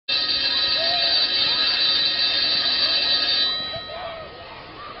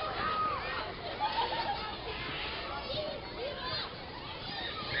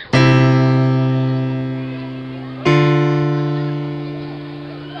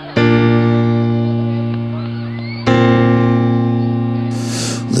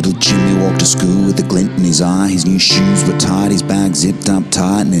Jimmy walked to school with a glint in his eye. His new shoes were tied, his bag zipped up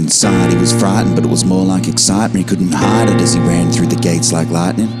tight, and inside he was frightened, but it was more like excitement. He couldn't hide it as he ran through the gates like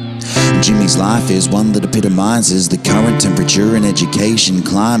lightning. Jimmy's life is one that epitomizes the current temperature and education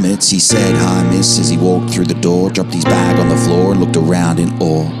climates. He said, "Hi, miss," as he walked through the door, dropped his bag on the floor and looked around in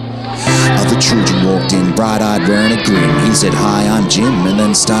awe. Other children walked in, bright-eyed, wearing a grin. He said, "Hi, I'm Jim," and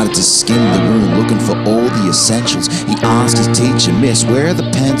then started to skim the room, looking for all the essentials. He asked his teacher, "Miss, where are the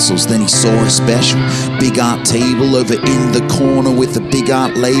pencils?" Then he saw a special big art table over in the corner with a big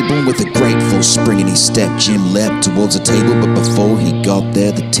art label. With a grateful spring in his step, Jim leapt towards the table, but before he got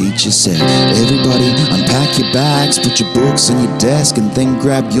there, the teacher said, "Everybody, unpack your bags, put your books on your desk, and then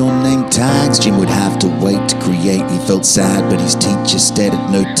grab your name tags." Jim would have to wait to create. He felt sad, but his teacher stated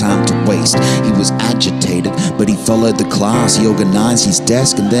no time to waste. He was agitated, but he followed the class. He organized his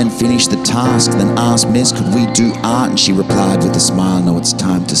desk and then finished the task. Then asked Miss, "Could we do art?" And she replied with a smile, "No, it's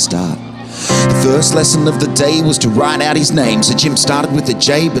time to start." The first lesson of the day was to write out his name. So Jim started with a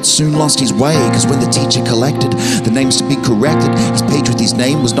J, but soon lost his way, cause when the teacher collected the names to be corrected, his page with his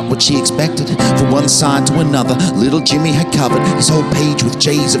name was not what she expected. From one side to another, little Jimmy had covered his whole page with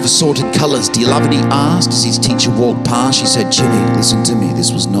J's of assorted colors. "Do you love it?" he asked as his teacher walked past. She said, "Jimmy, listen to me,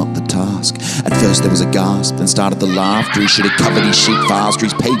 this was not the task." At first there was a gasp, then started the laughter. He should have covered his sheet faster,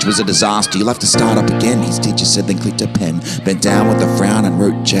 his page was a disaster. "You'll have to start up again," his teacher said, then clicked a pen, bent down with a frown and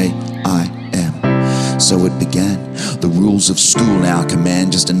wrote J-I-M. So it began. The rules of school now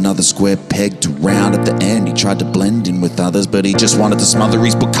command just another square peg to round at the end. He tried to blend in with others, but he just wanted to smother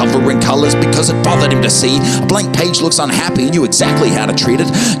his book cover in colors because it bothered him to see a blank page looks unhappy. He knew exactly how to treat it.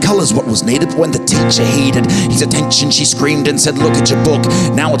 Colors what was needed. But when the teacher heeded his attention, she screamed and said, "Look at your book,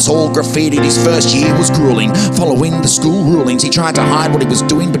 now it's all graffitied." His first year was grueling, following the school rulings. He tried to hide what he was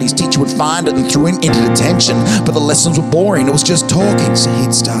doing, but his teacher would find it and threw him into detention. But the lessons were boring, it was just talking, so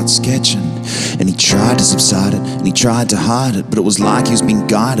he'd start sketching. And he tried to subside it, and he tried to hide it, but it was like he was being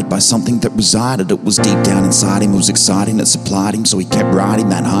guided by something that resided. It was deep down inside him, it was exciting, it supplied him, so he kept riding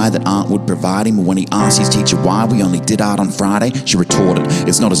that high that art would provide him. But when he asked his teacher why we only did art on Friday, she retorted,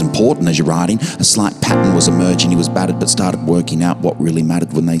 "It's not as important as your writing." A slight pattern was emerging. He was battered, but started working out what really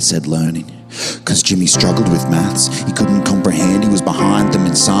mattered when they said learning. Cause Jimmy struggled with maths, he couldn't comprehend, he was behind them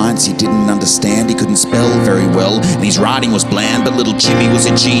in science, he didn't understand, he couldn't spell very well, and his writing was bland, but little Jimmy was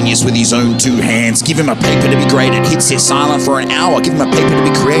a genius with his own two hands. Give him a paper to be graded, he'd sit silent for an hour. Give him a paper to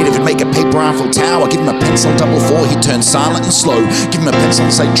be creative, he'd make a paper Eiffel Tower. Give him a pencil double four, he'd turn silent and slow. Give him a pencil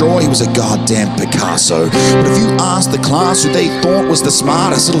and say draw, he was a goddamn Picasso. But if you asked the class who they thought was the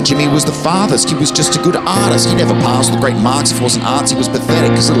smartest, little Jimmy was the farthest. He was just a good artist, he never passed with great marks. If it wasn't arts, he was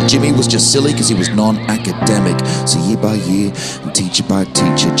pathetic, cause little Jimmy was just silly because he was non-academic. So year by year and teacher by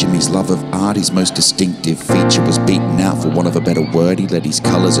teacher, Jimmy's love of art, his most distinctive feature, was beaten out for want of a better word. He let his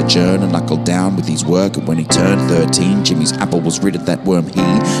colours adjourn and knuckled down with his work. And when he turned 13, Jimmy's apple was rid of that worm.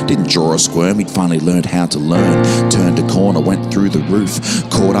 He didn't draw a squirm, he'd finally learned how to learn. Turned a corner, went through the roof,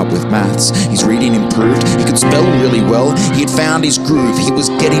 caught up with maths, his reading improved, he could spell really well, he had found his groove. He was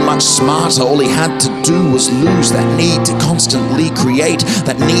getting much smarter, all he had to do was lose that need to constantly create,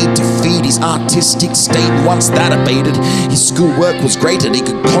 that need to feed his artistic state. And once that abated, his schoolwork was great and he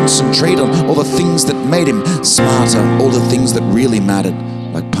could concentrate on all the things that made him smarter, all the things that really mattered,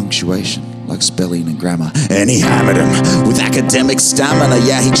 like punctuation, like spelling and grammar. And he hammered him with academic stamina.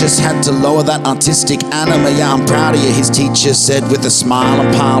 Yeah, he just had to lower that artistic anima. Yeah, I'm proud of you, his teacher said with a smile,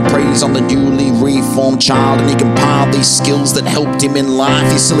 and piled praise on the newly reformed child. And he compiled these skills that helped him in life.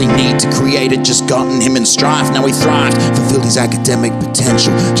 His silly need to create had just gotten him in strife. Now he thrived, fulfilled his academic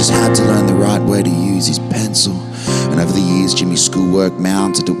potential, just had to learn the right way to use his pencil. And over the years, Jimmy's schoolwork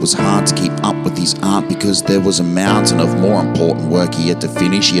mounted. It was hard to keep up with his art because there was a mountain of more important work he had to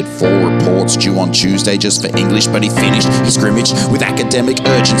finish. He had 4 reports due on Tuesday just for English, but he finished his scrimmage with academic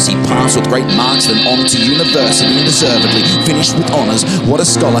urgency, passed with great marks, then on to university and deservedly finished with honours. What a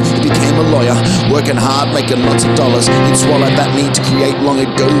scholar, he became a lawyer, working hard, making lots of dollars. He'd swallowed that need to create long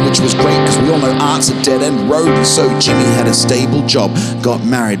ago, which was great because we all know art's a dead-end road. And so Jimmy had a stable job, got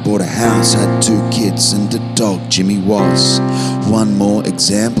married, bought a house, had 2 kids and a dog. Jimmy was one more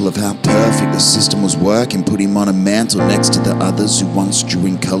example of how perfect the system was working. Put him on a mantle next to the others who once drew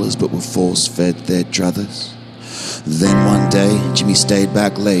in colours but were force-fed their druthers. Then one day, Jimmy stayed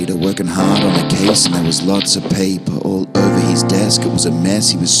back later, working hard on a case, and there was lots of paper all over his desk. It was a mess,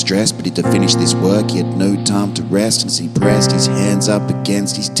 he was stressed, but he had to finish this work. He had no time to rest, and as he pressed his hands up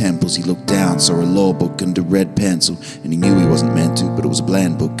against his temples, he looked down, saw a law book and a red pencil, and he knew he wasn't meant to, but it was a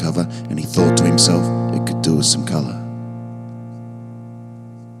bland book cover, and he thought to himself, it could do with some colour.